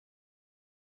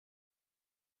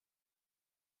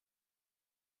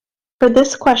For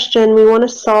this question, we want to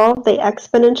solve the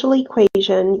exponential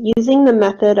equation using the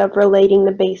method of relating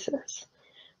the bases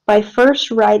by first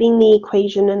writing the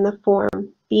equation in the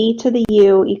form b to the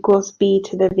u equals b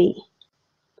to the v.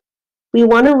 We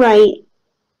want to write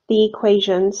the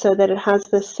equation so that it has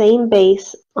the same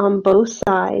base on both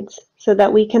sides so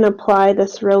that we can apply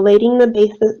this relating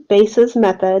the bases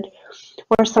method,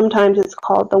 or sometimes it's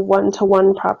called the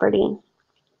one-to-one property.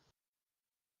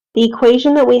 The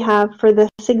equation that we have for this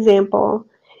example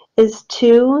is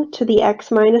 2 to the x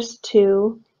minus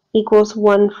 2 equals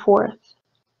 1/4.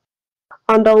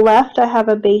 On the left I have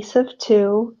a base of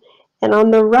 2, and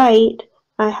on the right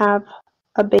I have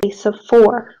a base of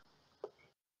 4.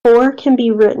 4 can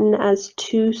be written as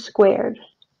 2 squared.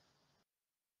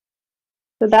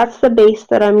 So that's the base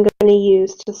that I'm going to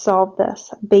use to solve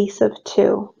this, a base of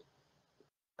 2.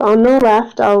 On the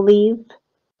left I'll leave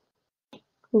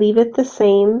it the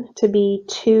same to be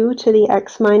 2 to the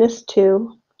x minus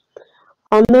 2.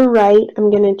 On the right, I'm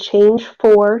going to change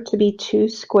 4 to be 2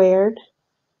 squared.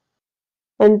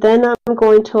 And then I'm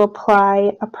going to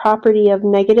apply a property of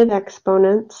negative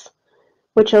exponents,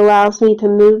 which allows me to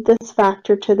move this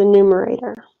factor to the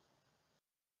numerator.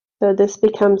 So this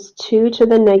becomes 2 to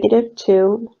the negative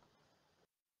 2.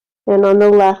 And on the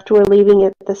left, we're leaving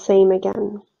it the same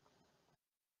again.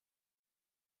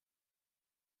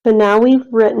 So now we've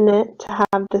written it to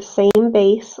have the same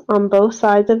base on both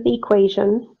sides of the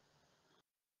equation.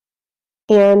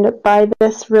 And by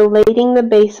this relating the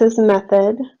bases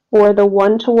method, or the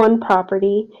one-to-one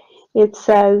property, it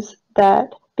says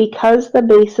that because the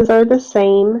bases are the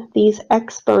same, these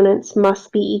exponents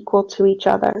must be equal to each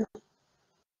other.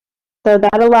 So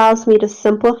that allows me to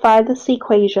simplify this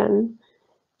equation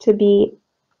to be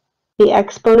the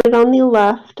exponent on the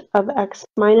left of x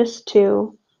minus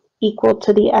 2 equal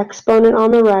to the exponent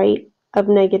on the right of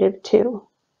negative 2.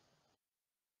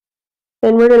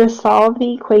 Then we're going to solve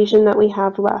the equation that we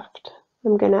have left.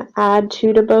 I'm going to add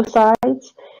 2 to both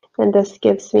sides, and this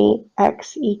gives me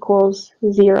x equals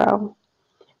 0.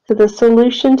 So the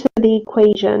solution to the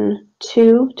equation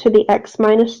 2 to the x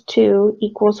minus 2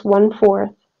 equals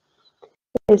 1/4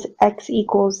 is x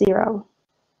equals 0.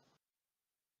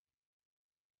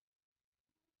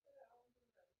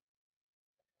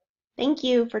 Thank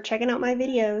you for checking out my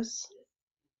videos.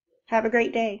 Have a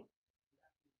great day.